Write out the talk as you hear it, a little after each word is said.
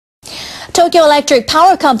Tokyo Electric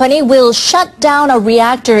Power Company will shut down a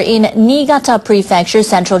reactor in Niigata Prefecture,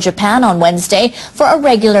 central Japan on Wednesday for a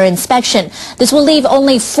regular inspection. This will leave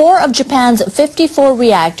only 4 of Japan's 54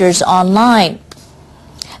 reactors online.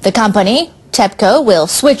 The company, TEPCO, will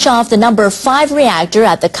switch off the number 5 reactor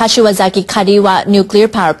at the Kashiwazaki Kariwa nuclear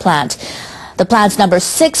power plant. The plant's number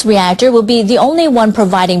 6 reactor will be the only one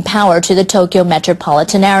providing power to the Tokyo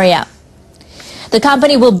metropolitan area. The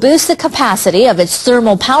company will boost the capacity of its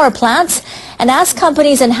thermal power plants and ask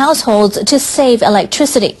companies and households to save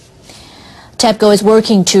electricity. TEPCO is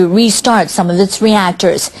working to restart some of its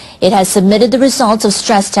reactors. It has submitted the results of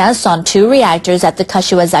stress tests on 2 reactors at the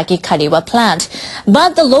Kashiwazaki Kariwa plant.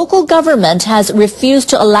 But the local government has refused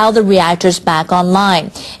to allow the reactors back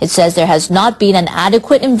online. It says there has not been an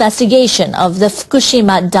adequate investigation of the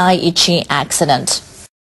Fukushima Daiichi accident.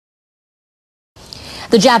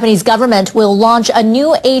 The Japanese government will launch a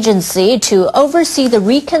new agency to oversee the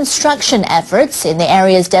reconstruction efforts in the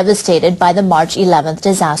areas devastated by the March 11th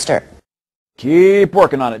disaster. Keep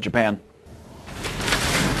working on it, Japan.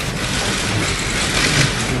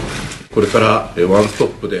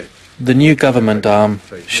 The new government arm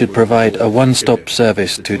should provide a one-stop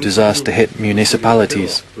service to disaster-hit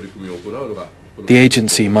municipalities. The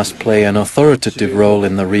agency must play an authoritative role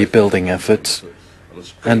in the rebuilding efforts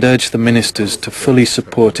and urge the ministers to fully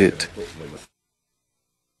support it.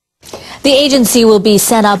 The agency will be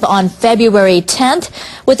set up on February 10th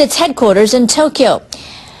with its headquarters in Tokyo.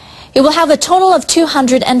 It will have a total of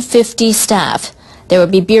 250 staff. There will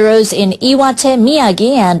be bureaus in Iwate,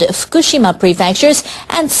 Miyagi, and Fukushima prefectures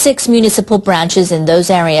and 6 municipal branches in those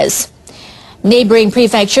areas. Neighboring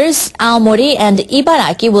prefectures, Aomori and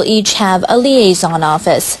Ibaraki, will each have a liaison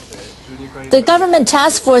office. The government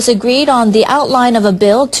task force agreed on the outline of a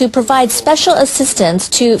bill to provide special assistance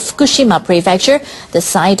to Fukushima Prefecture, the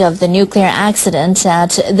site of the nuclear accident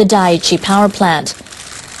at the Daiichi power plant.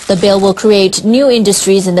 The bill will create new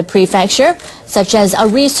industries in the prefecture, such as a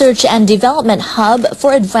research and development hub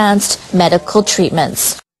for advanced medical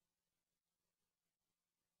treatments.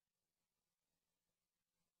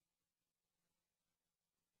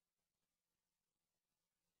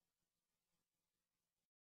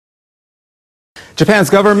 Japan's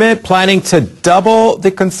government planning to double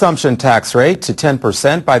the consumption tax rate to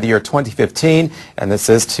 10% by the year 2015, and this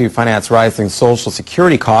is to finance rising Social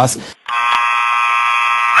Security costs.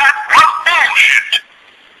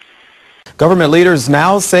 Government leaders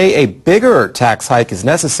now say a bigger tax hike is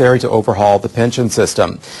necessary to overhaul the pension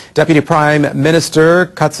system. Deputy Prime Minister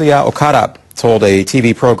Katsuya Okada told a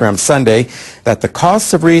TV program Sunday that the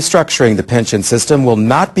costs of restructuring the pension system will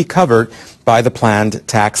not be covered by the planned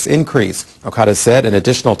tax increase. Okada said an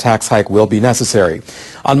additional tax hike will be necessary.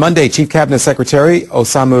 On Monday, Chief Cabinet Secretary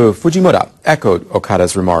Osamu Fujimura echoed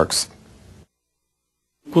Okada's remarks.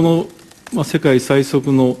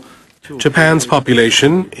 Japan's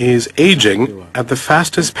population is aging at the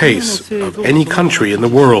fastest pace of any country in the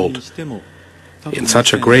world. In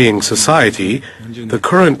such a graying society, the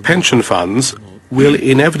current pension funds will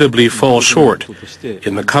inevitably fall short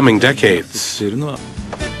in the coming decades. What's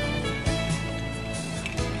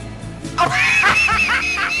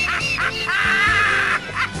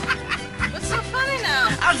so funny now?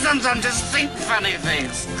 I sometimes just think funny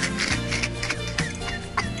things.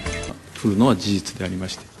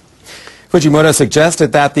 Fujimura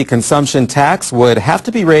suggested that the consumption tax would have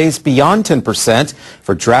to be raised beyond 10%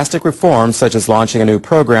 for drastic reforms such as launching a new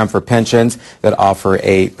program for pensions that offer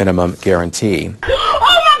a minimum guarantee. Oh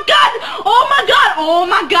my God! Oh my God! Oh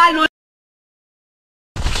my God!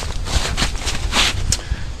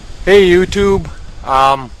 Hey YouTube,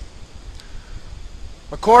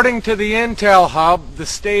 according to the Intel Hub, the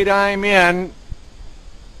state I'm in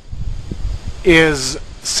is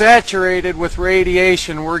saturated with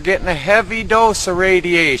radiation. We're getting a heavy dose of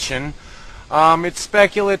radiation. It's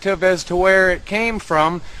speculative as to where it came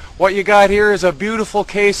from. What you got here is a beautiful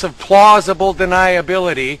case of plausible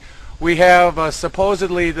deniability. We have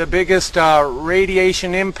supposedly the biggest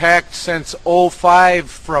radiation impact since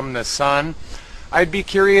 '05 from the sun. I'd be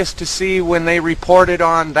curious to see when they reported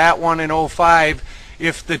on that one in '05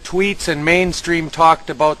 if the tweets and mainstream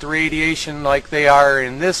talked about the radiation like they are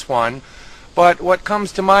in this one. But what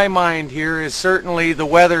comes to my mind here is certainly the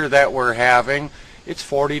weather that we're having. It's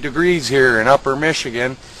 40 degrees here in Upper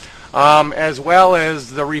Michigan, as well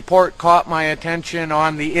as the report caught my attention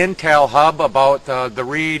on the Intel Hub about the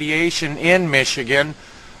radiation in Michigan.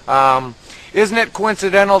 Isn't it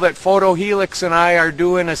coincidental that Photohelix and I are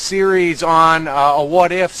doing a series on a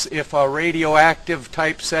what ifs if a radioactive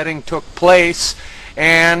type setting took place,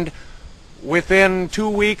 and within 2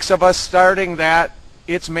 weeks of us starting that,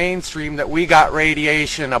 it's mainstream that we got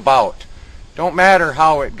radiation about. Don't matter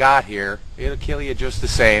how it got here. It'll kill you just the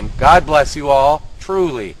same. God bless you all.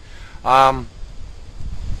 Truly.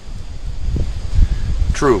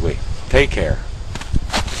 Truly. Take care.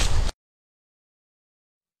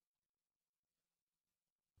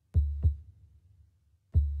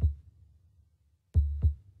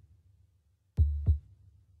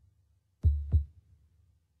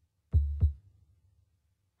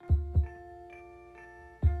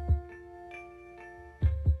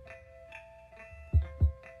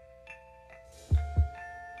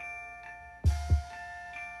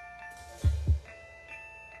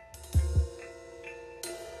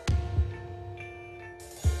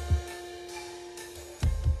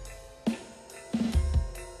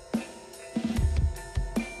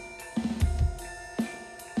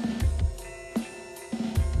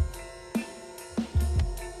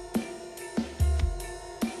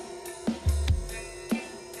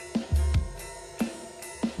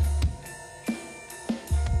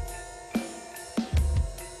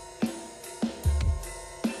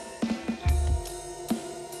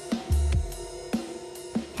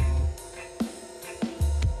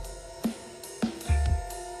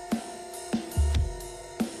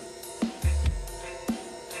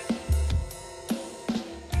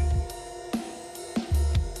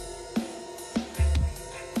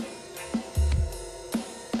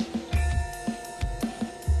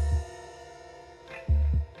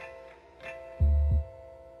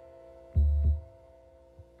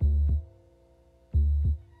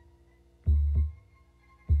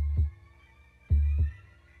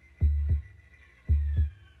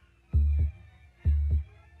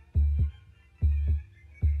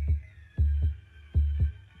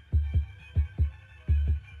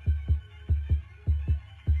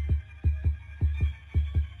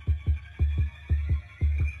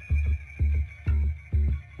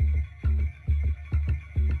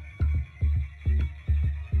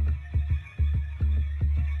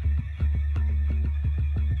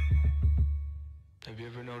 Have you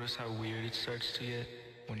ever noticed how weird it starts to get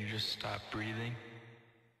when you just stop breathing?